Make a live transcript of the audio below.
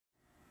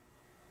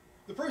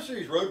The Pro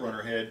Series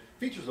Roadrunner head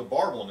features a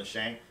barbel in the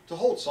shank to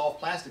hold soft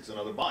plastics and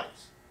other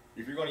bodies.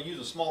 If you're going to use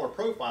a smaller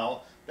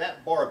profile,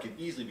 that barb can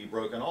easily be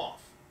broken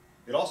off.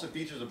 It also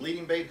features a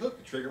bleeding bait hook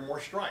to trigger more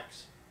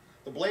strikes.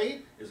 The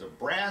blade is a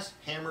brass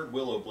hammered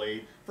willow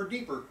blade for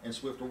deeper and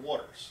swifter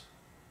waters.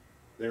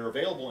 They are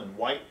available in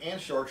white and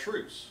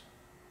chartreuse.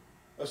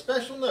 Of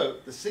special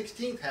note, the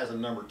 16th has a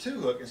number 2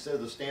 hook instead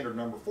of the standard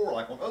number 4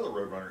 like on other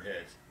Roadrunner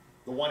heads.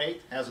 The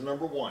 1/8 has a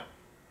number 1.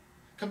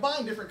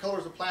 Combine different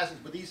colors of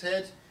plastics with these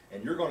heads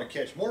and you're going to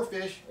catch more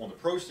fish on the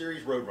Pro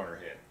Series Roadrunner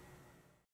head.